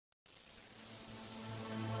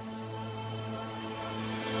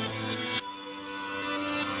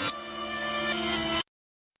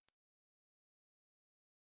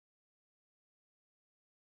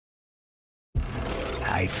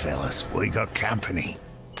Hey fellas, we got company.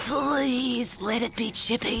 Please let it be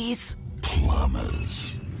chippies.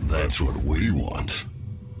 Plumbers. That's what we want.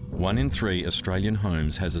 1 in 3 Australian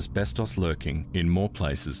homes has asbestos lurking in more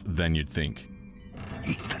places than you'd think.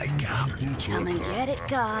 Here they come. Come and get it,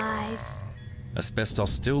 guys.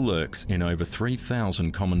 Asbestos still lurks in over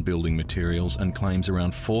 3,000 common building materials and claims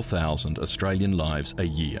around 4,000 Australian lives a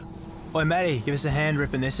year. Oi, Matty, give us a hand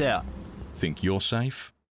ripping this out. Think you're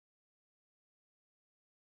safe?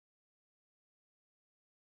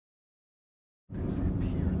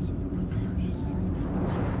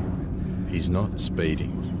 He's not speeding.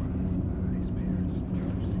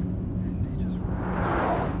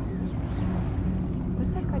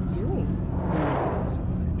 What's that guy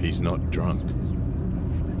doing? He's not drunk.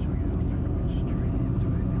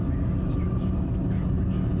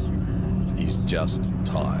 He's just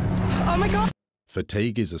tired. Oh my God!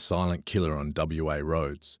 Fatigue is a silent killer on WA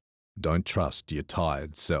roads. Don't trust your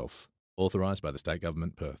tired self. Authorised by the State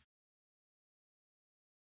Government, Perth.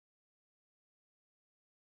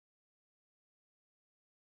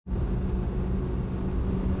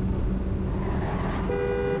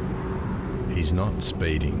 He's not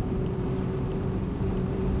speeding.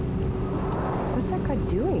 What's that guy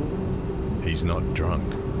doing? He's not drunk.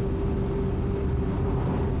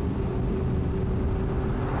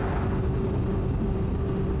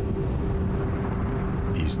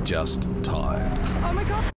 He's just tired. Oh my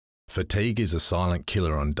God! Fatigue is a silent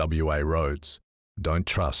killer on WA roads. Don't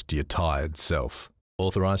trust your tired self.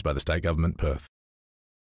 Authorised by the State Government, Perth.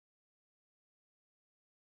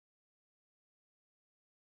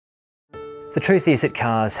 The truth is that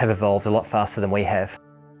cars have evolved a lot faster than we have.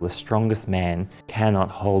 The strongest man cannot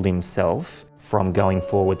hold himself from going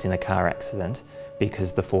forwards in a car accident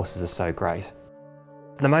because the forces are so great.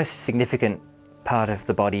 The most significant part of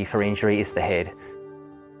the body for injury is the head.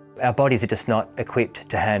 Our bodies are just not equipped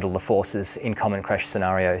to handle the forces in common crash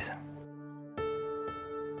scenarios.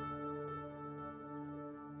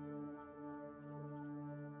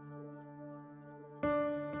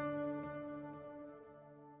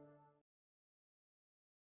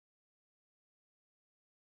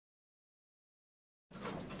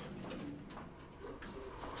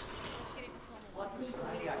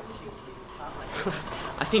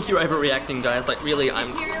 I think you're overreacting, guys. Like, really, I'm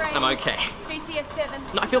okay.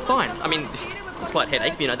 PCS7. No, I feel fine. I mean, just a slight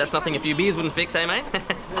headache, you know, that's nothing a few beers wouldn't fix, eh, mate?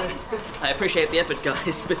 I appreciate the effort,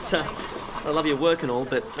 guys, but I love your work and all,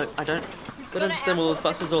 but I don't understand what all the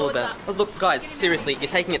fuss is all about. Oh, look, guys, seriously, you're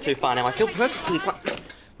taking it too far now. I feel perfectly fine.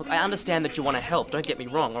 Look, I understand that you want to help, don't get me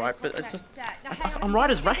wrong, all right? But it's just, I'm right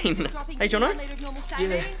as rain. Hey, Jono?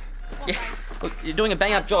 Yeah. Look, you're doing a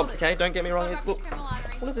bang-up job, okay? Don't get me wrong. Look,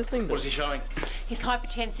 what is this thing doing? What is he showing? He's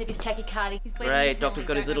hypertensive, he's tachycardic, he's bleeding. Great, Doctor's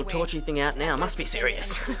got his little torchy thing out now. Must be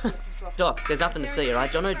serious. Doc, there's nothing to see, all right?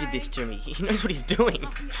 Jono did this to me. He knows what he's doing.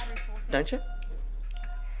 Don't you?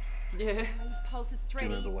 Yeah. His pulse is Do you 3.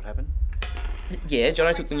 remember what happened? Yeah,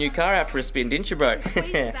 Jono took the new car out for a spin, didn't you, bro?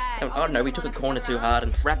 I don't know, we took a corner too hard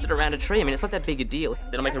and wrapped it around a tree. I mean, it's not that big a deal.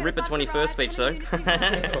 Did I make a ripper 21st speech, though?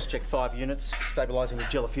 Cross-check 5 units, stabilising with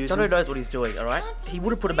gelafusing. Jono knows what he's doing, all right? He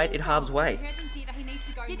would have put a mate in Harb's way.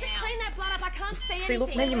 Yeah, just clean that blood up, I can't see anything. See,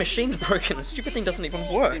 look, man, your machine's broken. The stupid thing doesn't even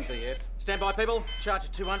work. In for the F. Stand by, people. Charge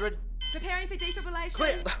at 200. Preparing for defibrillation.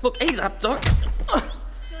 Clear. Look, ease up, Doc.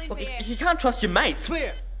 Still in Look, for air. you can't trust your mates.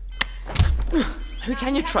 Clear. Who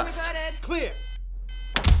can you trust? Clear.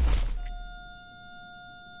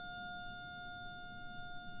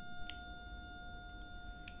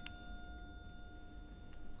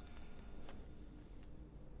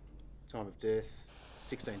 Time of death,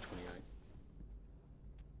 16:28.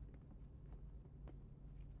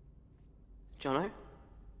 Jono?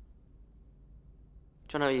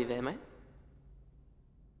 Jono, are you there, mate?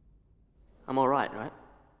 I'm all right?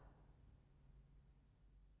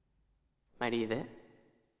 Mate, are you there?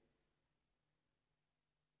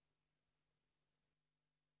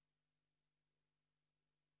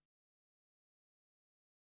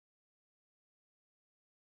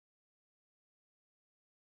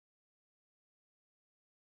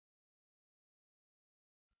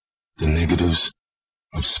 The negatives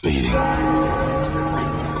of speeding.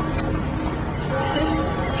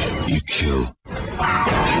 You kill.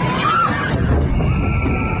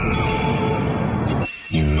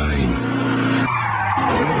 You maim.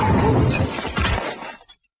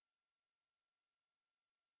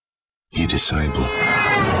 You disable.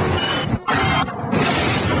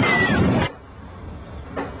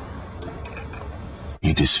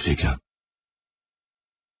 You disfigure.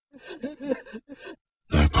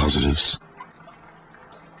 No positives.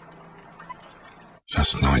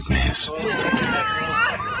 Just nightmares.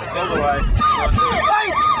 All the way.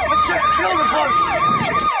 Wait! I just killed the bloke!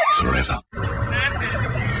 Forever.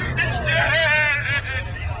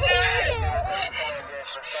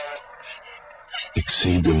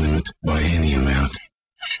 Exceed the limit by any amount.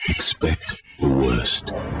 Expect the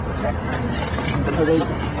worst.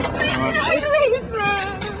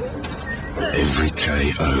 Every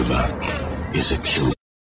K over is a killer.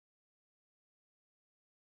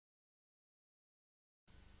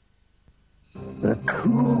 The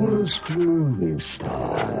coolest movie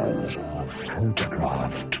stars are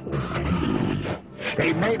photographed with me.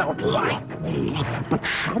 They may not like me, but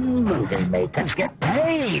some movie makers get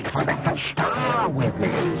paid for them to star with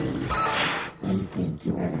me. They think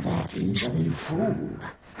you're that easily fooled.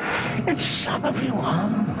 And some of you are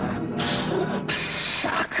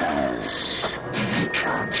suckers.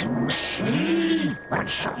 Can't you see that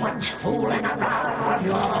someone's fooling around with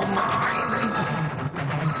your mind?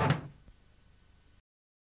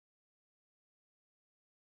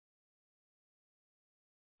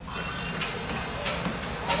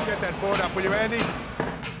 Get that board up, will you, Andy?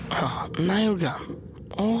 Oh, nail gun.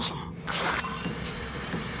 Awesome.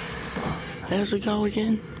 How's it go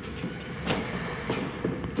again?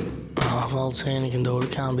 Oh, if old Santa can do it,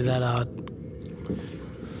 it can't be that hard.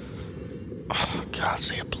 Oh, I can't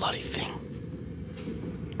see a bloody thing.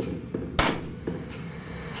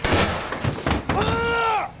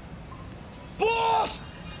 Ah! Boss!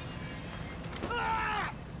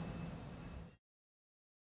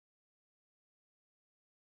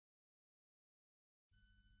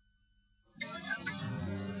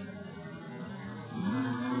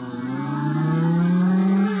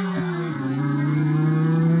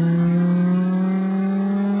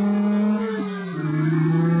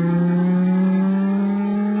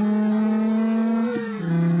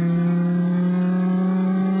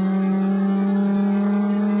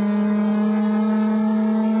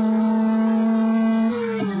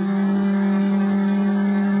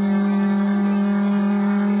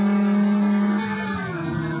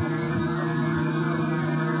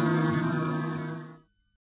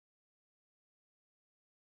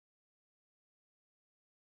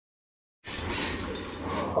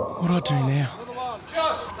 What do I do now?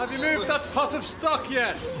 Josh, have you moved that pot of stock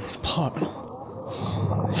yet? Pot?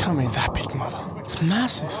 It can't be that big, Mother. It's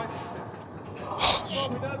massive. Oh,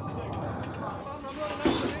 shit.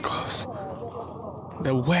 Gloves.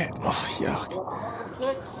 They're wet. Oh, yuck.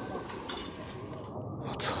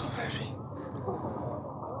 Oh, it's so heavy.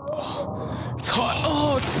 Oh, it's hot.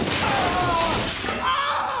 Oh, it's...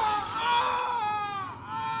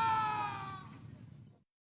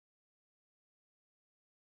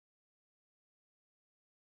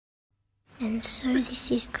 And so this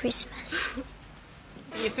is Christmas.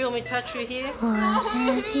 Can you feel me touch you here? What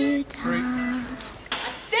have you done? I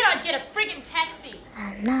said I'd get a friggin' taxi.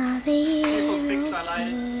 Another year.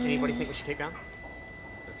 Anybody think we should keep going?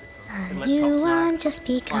 A new one just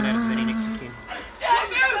begun.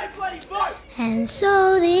 And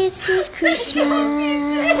so this is Christmas.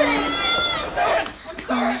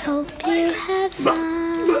 I hope you have fun.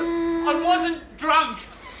 I wasn't drunk!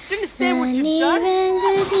 Do you understand what you've done? Even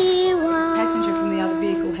the dear one, passenger from the other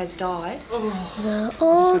vehicle has died. the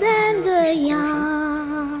old and the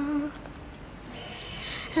young.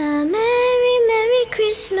 A merry, merry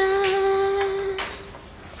Christmas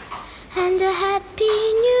and a happy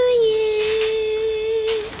new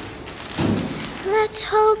year. Let's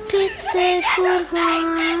hope it's a good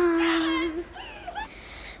one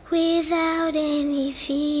without any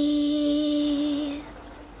fear.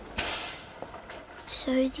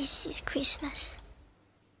 So this is Christmas.